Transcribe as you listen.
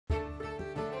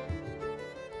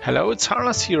Hello, it's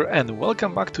Harnas here and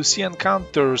welcome back to Sea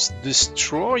Encounters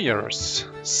Destroyers.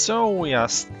 So we are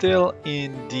still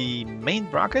in the main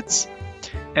brackets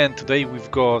and today we've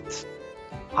got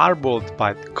Arbolt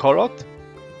by Achaidh,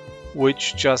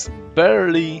 which just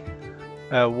barely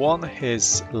won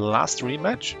his last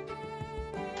rematch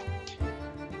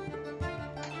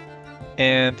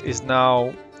and is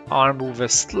now armed with a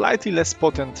slightly less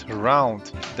potent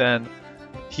round than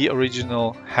he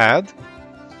originally had.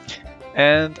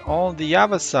 And on the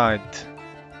other side,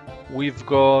 we've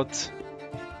got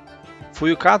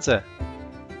Fuyukaze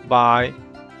by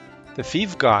the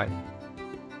thief guy.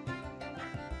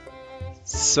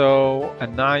 So a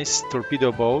nice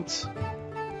torpedo boat.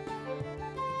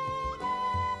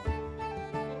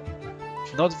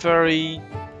 Not very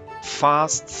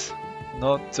fast,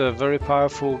 not very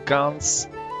powerful guns,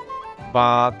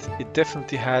 but it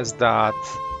definitely has that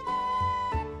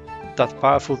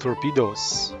powerful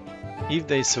torpedoes. If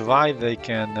they survive, they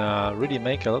can really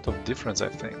make a lot of difference, I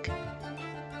think.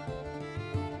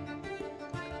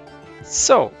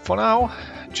 So, for now,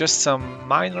 just some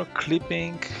minor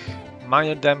clipping,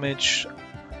 minor damage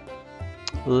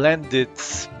landed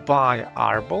by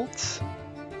Arbolt.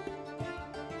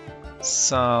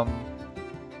 Some...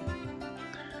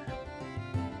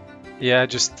 yeah,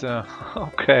 just...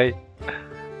 okay,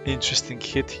 interesting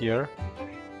hit here.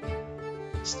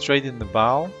 Straight in the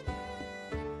bow.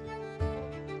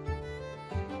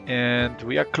 And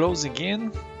we are closing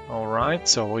in. Alright,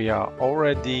 so we are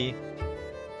already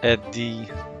at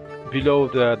below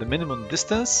the minimum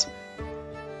distance.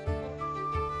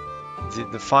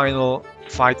 The final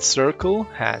fight circle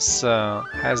has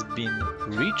been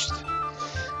reached,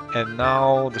 and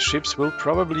now the ships will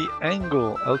probably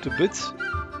angle a little bit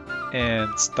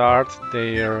and start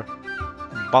their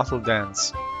battle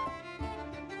dance.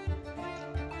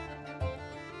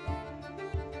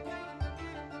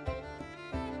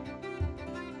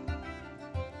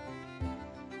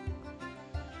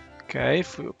 Okay,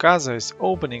 Fuyukaze is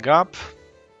opening up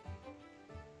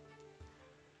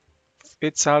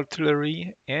its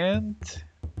artillery and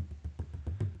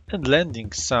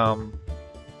landing some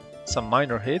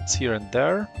minor hits here and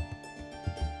there.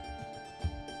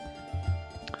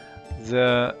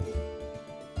 The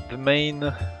main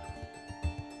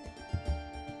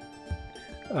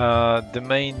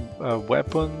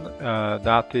weapon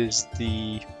that is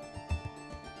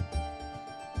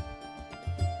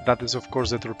of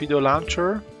course the torpedo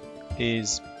launcher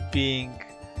is being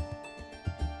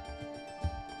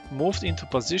moved into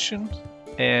position,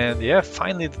 and yeah,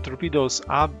 finally the torpedoes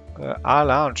are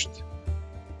launched,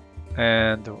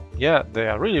 and yeah, they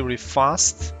are really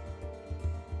fast.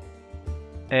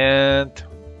 And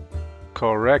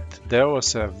correct, there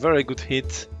was a very good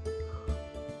hit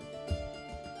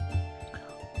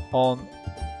on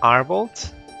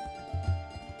Arbolt,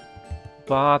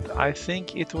 but I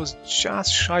think it was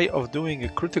just shy of doing a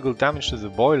critical damage to the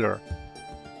boiler.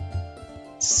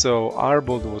 So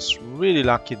Arbolt was really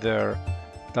lucky there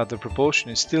that the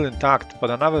propulsion is still intact,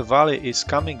 but another volley is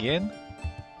coming in.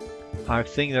 I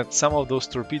think that some of those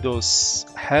torpedoes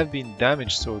have been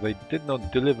damaged, so they did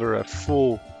not deliver a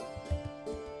full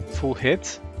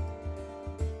hit.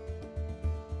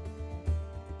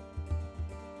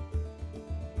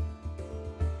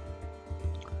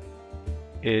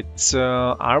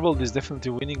 Arbolt is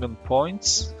definitely winning on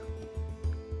points,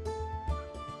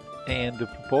 and the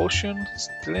propulsion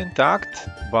still intact,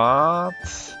 but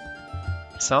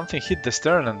something hit the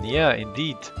stern, and yeah,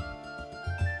 indeed,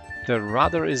 the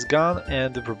rudder is gone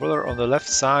and the propeller on the left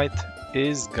side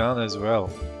is gone as well.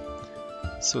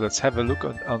 So let's have a look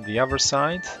on the other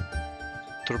side.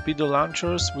 Torpedo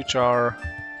launchers, which are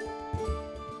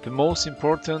the most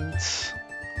important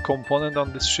component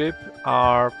on this ship,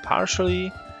 are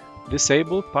partially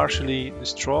disabled, partially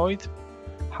destroyed.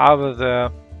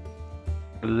 However,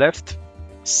 the left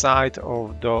side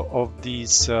of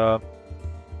these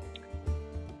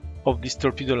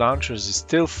torpedo launchers is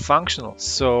still functional,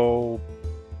 so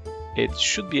it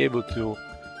should be able to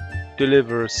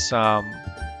deliver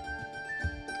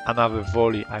another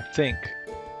volley, I think.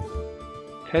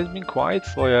 It has been quiet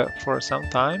for some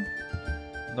time.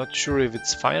 Not sure if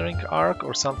it's firing arc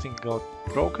or something got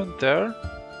broken there,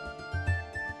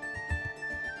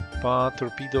 but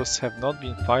torpedoes have not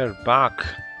been fired back,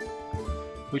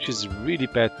 which is really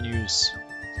bad news.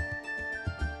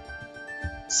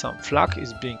 Some flak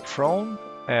is being thrown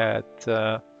at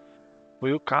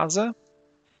Fuyukaze,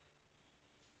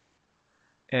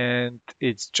 and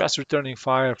it's just returning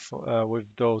fire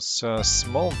with those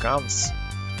small guns.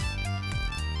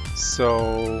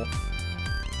 So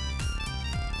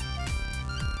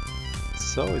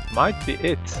it might be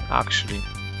it, actually.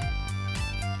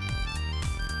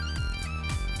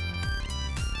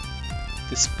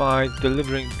 despite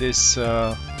delivering this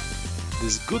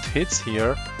these good hits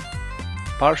here,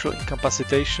 partial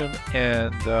incapacitation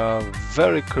and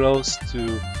very close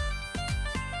to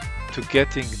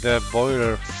getting the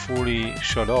boiler fully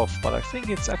shut off. But I think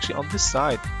it's actually on this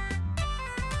side.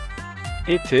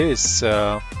 It is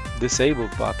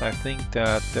disabled, but I think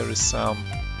that there is some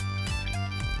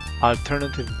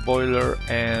alternative boiler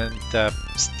and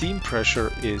steam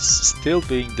pressure is still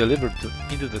being delivered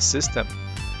into the system.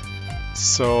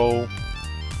 So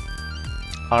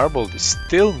Arbolt is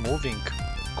still moving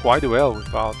quite well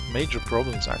without major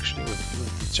problems, actually,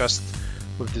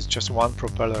 with this just one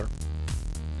propeller.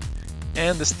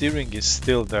 And the steering is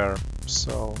still there,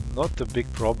 so not a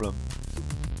big problem.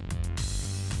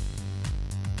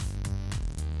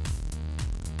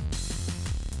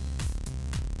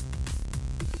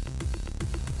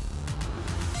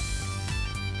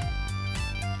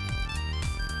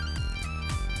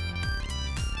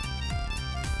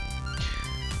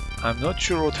 I'm not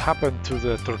sure what happened to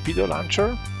the torpedo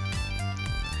launcher.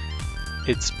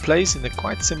 It's placed in a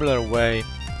quite similar way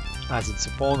as its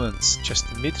opponents,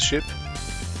 just midship.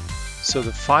 So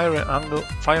the firing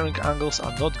angles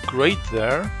are not great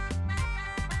there,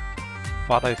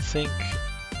 but I think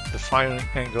the firing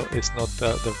angle is not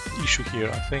the issue here.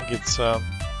 I think it's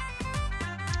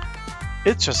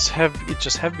it just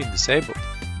have been disabled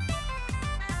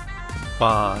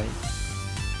by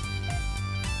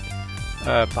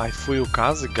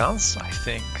Fuyukaze guns, I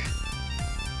think.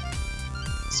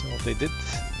 So they did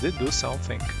do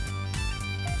something.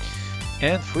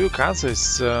 And Fuyukaze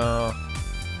is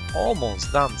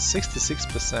almost done,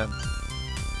 66%.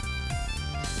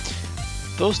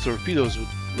 Those torpedoes would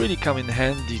really come in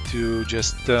handy to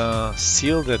just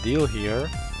seal the deal here.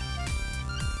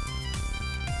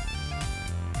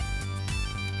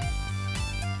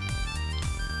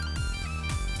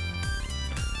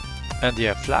 And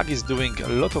yeah, flag is doing a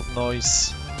lot of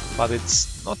noise, but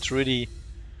it's not really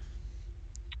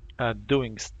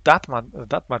doing that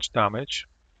much damage.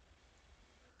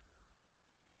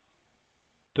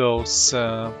 Those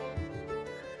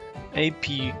AP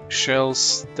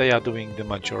shells, they are doing the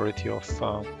majority of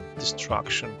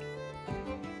destruction.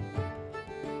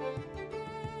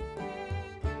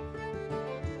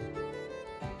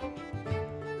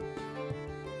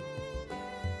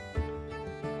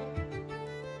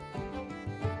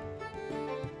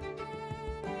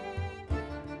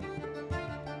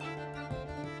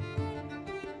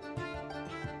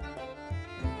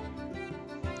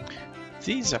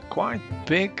 These are quite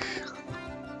big,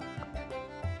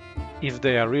 if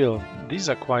they are real. These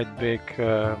are quite big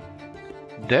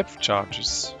depth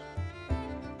charges,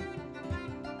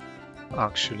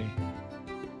 actually.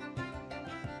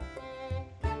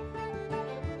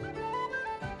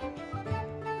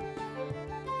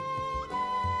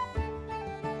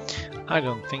 I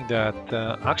don't think that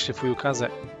actually Fuyukaze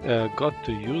got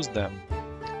to use them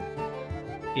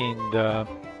in the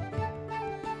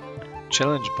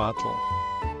challenge battle.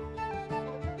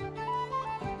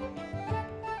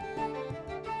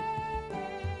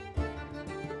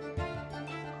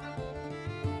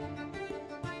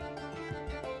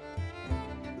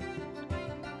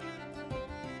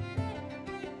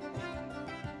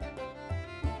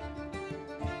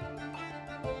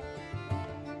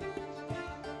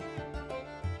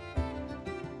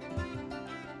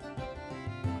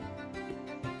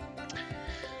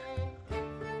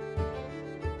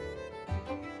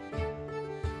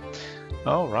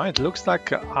 All right, looks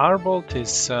like Arbolt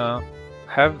is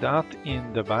have that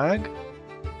in the bag,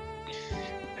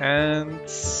 and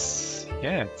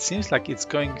yeah, it seems like it's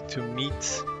going to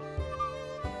meet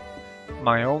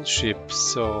my own ship,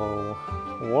 so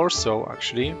Warsaw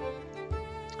actually,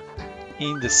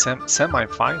 in the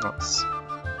semi-finals.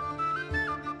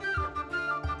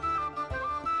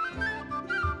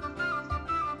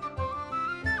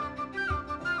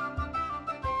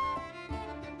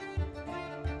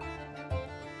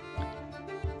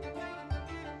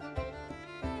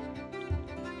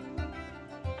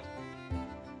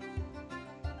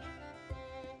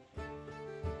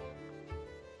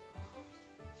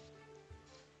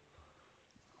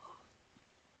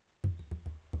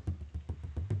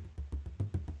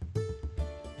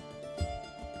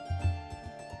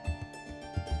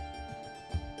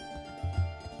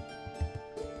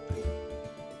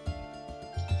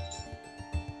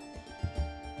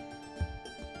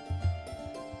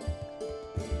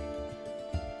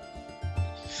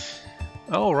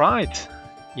 All right,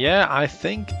 yeah, I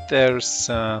think there's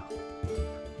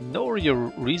no real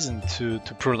reason to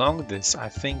prolong this. I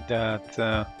think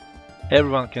that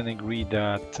everyone can agree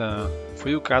that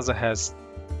Fuyukaze has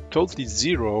totally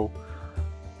zero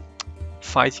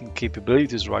fighting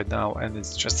capabilities right now, and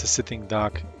it's just a sitting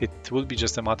duck. It will be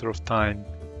just a matter of time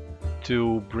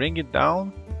to bring it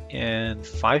down, and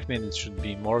 5 minutes should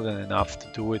be more than enough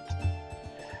to do it.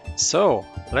 So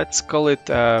let's call it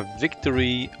a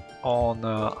victory on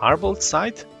Arbolt's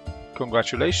side.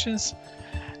 Congratulations,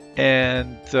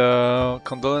 and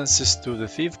condolences to the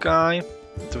Viet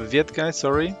guy,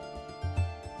 sorry.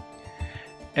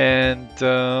 And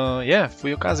yeah,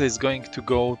 Fuyukaze is going to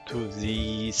go to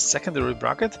the secondary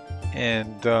bracket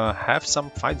and have some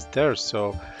fights there,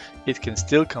 so it can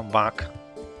still come back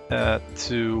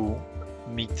to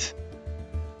meet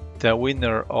the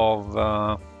winner of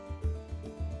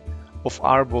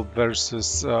Arbolt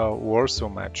versus Warsaw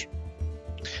match.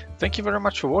 Thank you very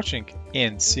much for watching,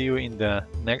 and see you in the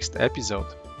next episode.